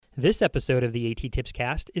This episode of the AT Tips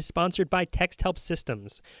Cast is sponsored by TextHelp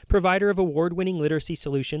Systems, provider of award-winning literacy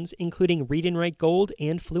solutions including Read and Write Gold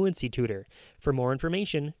and Fluency Tutor. For more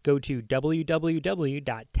information, go to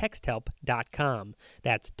www.texthelp.com.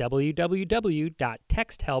 That's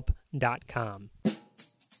www.texthelp.com.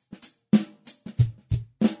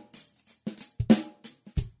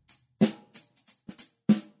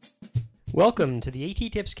 Welcome to the AT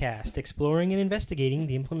Tips Cast, exploring and investigating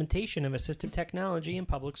the implementation of assistive technology in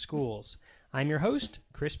public schools. I'm your host,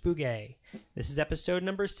 Chris Bouguet. This is episode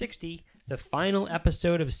number 60, the final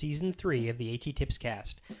episode of Season 3 of the AT Tips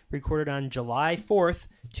Cast, recorded on July 4th,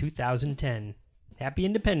 2010. Happy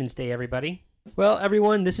Independence Day, everybody. Well,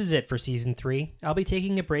 everyone, this is it for Season 3. I'll be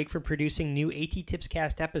taking a break from producing new AT Tips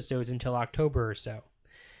Cast episodes until October or so.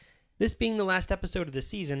 This being the last episode of the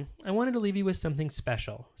season, I wanted to leave you with something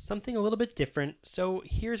special, something a little bit different, so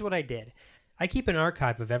here's what I did. I keep an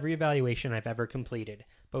archive of every evaluation I've ever completed,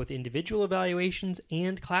 both individual evaluations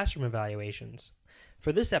and classroom evaluations.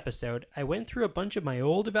 For this episode, I went through a bunch of my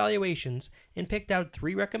old evaluations and picked out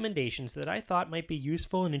 3 recommendations that I thought might be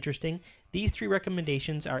useful and interesting. These 3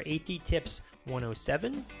 recommendations are AT Tips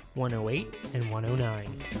 107, 108, and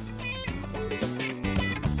 109.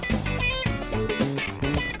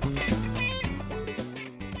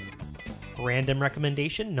 Random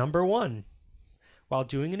recommendation number 1. While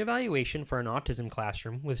doing an evaluation for an autism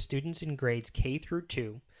classroom with students in grades K through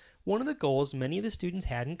 2, one of the goals many of the students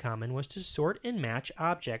had in common was to sort and match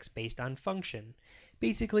objects based on function.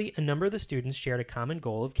 Basically, a number of the students shared a common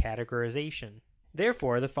goal of categorization.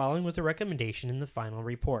 Therefore, the following was a recommendation in the final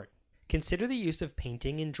report. Consider the use of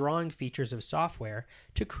painting and drawing features of software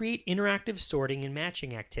to create interactive sorting and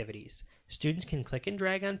matching activities. Students can click and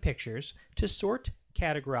drag on pictures to sort,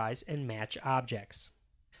 categorize, and match objects.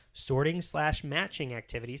 Sorting/matching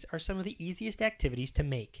activities are some of the easiest activities to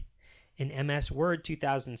make. In MS Word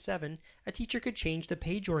 2007, a teacher could change the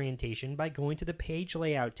page orientation by going to the Page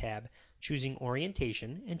Layout tab, choosing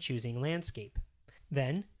Orientation, and choosing Landscape.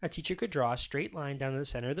 Then, a teacher could draw a straight line down the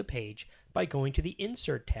center of the page by going to the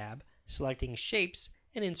Insert tab, selecting Shapes,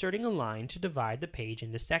 and inserting a line to divide the page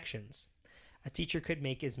into sections. A teacher could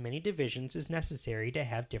make as many divisions as necessary to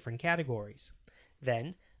have different categories.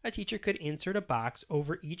 Then, a teacher could insert a box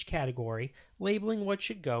over each category, labeling what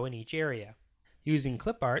should go in each area. Using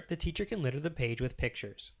clip art, the teacher can litter the page with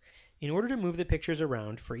pictures. In order to move the pictures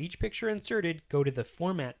around, for each picture inserted, go to the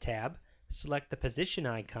Format tab, select the position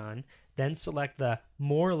icon, then select the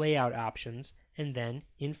More Layout options, and then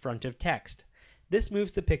In Front of Text. This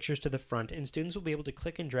moves the pictures to the front, and students will be able to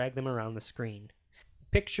click and drag them around the screen.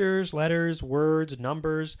 Pictures, letters, words,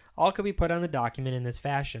 numbers, all can be put on the document in this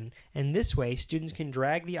fashion, and this way students can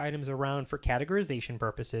drag the items around for categorization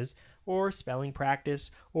purposes, or spelling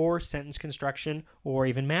practice, or sentence construction, or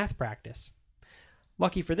even math practice.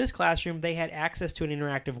 Lucky for this classroom, they had access to an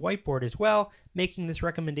interactive whiteboard as well, making this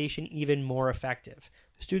recommendation even more effective.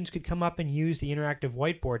 Students could come up and use the interactive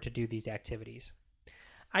whiteboard to do these activities.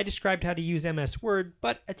 I described how to use MS Word,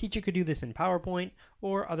 but a teacher could do this in PowerPoint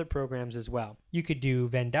or other programs as well. You could do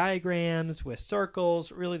Venn diagrams with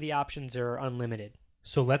circles, really the options are unlimited.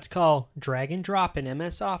 So let's call drag and drop in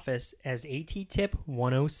MS Office as AT Tip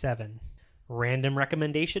 107. Random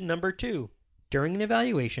recommendation number 2. During an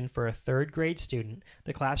evaluation for a 3rd grade student,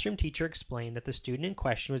 the classroom teacher explained that the student in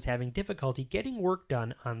question was having difficulty getting work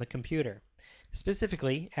done on the computer.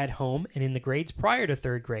 Specifically, at home and in the grades prior to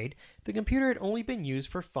 3rd grade, the computer had only been used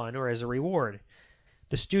for fun or as a reward.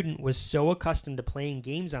 The student was so accustomed to playing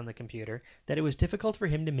games on the computer that it was difficult for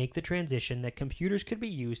him to make the transition that computers could be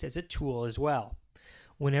used as a tool as well.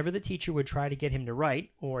 Whenever the teacher would try to get him to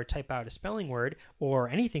write, or type out a spelling word, or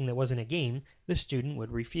anything that wasn't a game, the student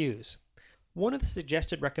would refuse. One of the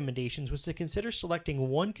suggested recommendations was to consider selecting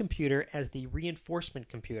one computer as the reinforcement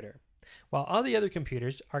computer, while all the other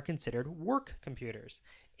computers are considered work computers,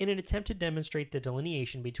 in an attempt to demonstrate the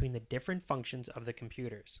delineation between the different functions of the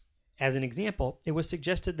computers. As an example, it was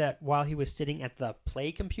suggested that while he was sitting at the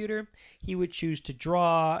play computer, he would choose to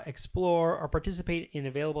draw, explore, or participate in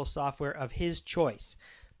available software of his choice.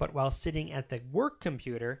 But while sitting at the work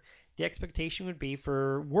computer, the expectation would be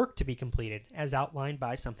for work to be completed, as outlined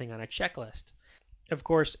by something on a checklist. Of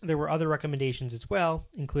course, there were other recommendations as well,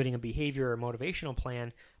 including a behavior or motivational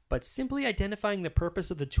plan, but simply identifying the purpose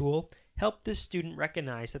of the tool helped this student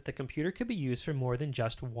recognize that the computer could be used for more than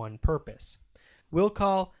just one purpose. We'll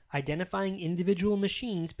call identifying individual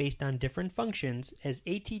machines based on different functions as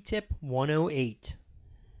AT Tip 108.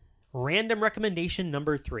 Random recommendation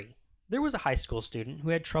number 3. There was a high school student who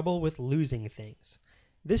had trouble with losing things.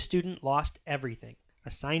 This student lost everything: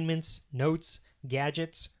 assignments, notes,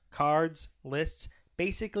 gadgets, cards, lists,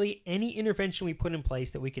 Basically, any intervention we put in place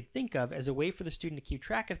that we could think of as a way for the student to keep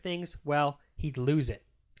track of things, well, he'd lose it.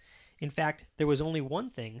 In fact, there was only one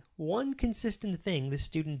consistent thing the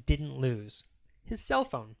student didn't lose: his cell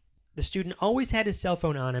phone. The student always had his cell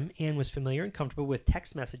phone on him and was familiar and comfortable with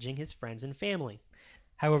text messaging his friends and family.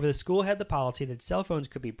 However, the school had the policy that cell phones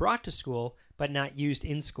could be brought to school but not used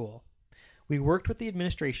in school. We worked with the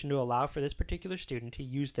administration to allow for this particular student to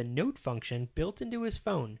use the note function built into his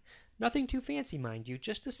phone. Nothing too fancy, mind you,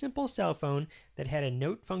 just a simple cell phone that had a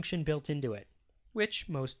note function built into it, which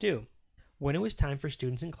most do. When it was time for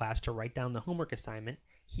students in class to write down the homework assignment,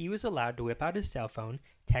 he was allowed to whip out his cell phone,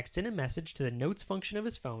 text in a message to the notes function of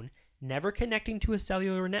his phone, never connecting to a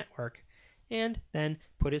cellular network, and then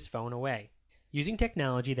put his phone away. Using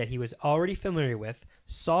technology that he was already familiar with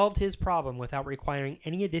solved his problem without requiring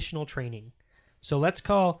any additional training. So let's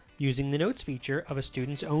call using the notes feature of a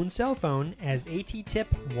student's own cell phone as AT Tip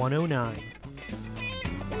 109.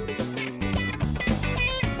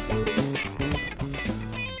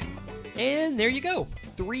 And there you go.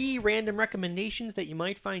 3 random recommendations that you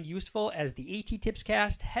might find useful as the AT Tips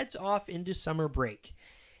cast heads off into summer break.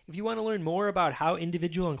 If you want to learn more about how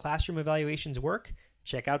individual and classroom evaluations work,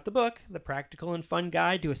 check out the book, The Practical and Fun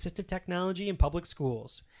Guide to Assistive Technology in Public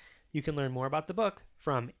Schools. You can learn more about the book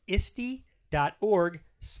from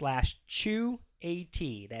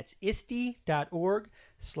ISTE.org/ChewAT. That's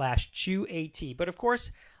ISTE.org/ChewAT. But of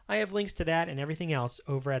course, I have links to that and everything else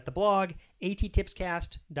over at the blog,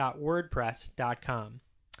 attipscast.wordpress.com.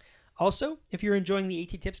 Also, if you're enjoying the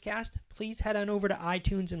AT Tipscast, please head on over to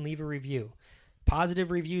iTunes and leave a review.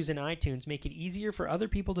 Positive reviews in iTunes make it easier for other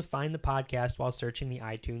people to find the podcast while searching the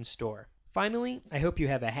iTunes store. Finally, I hope you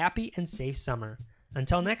have a happy and safe summer.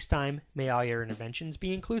 Until next time, may all your interventions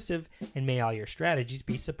be inclusive and may all your strategies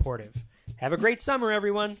be supportive. Have a great summer,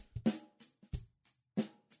 everyone!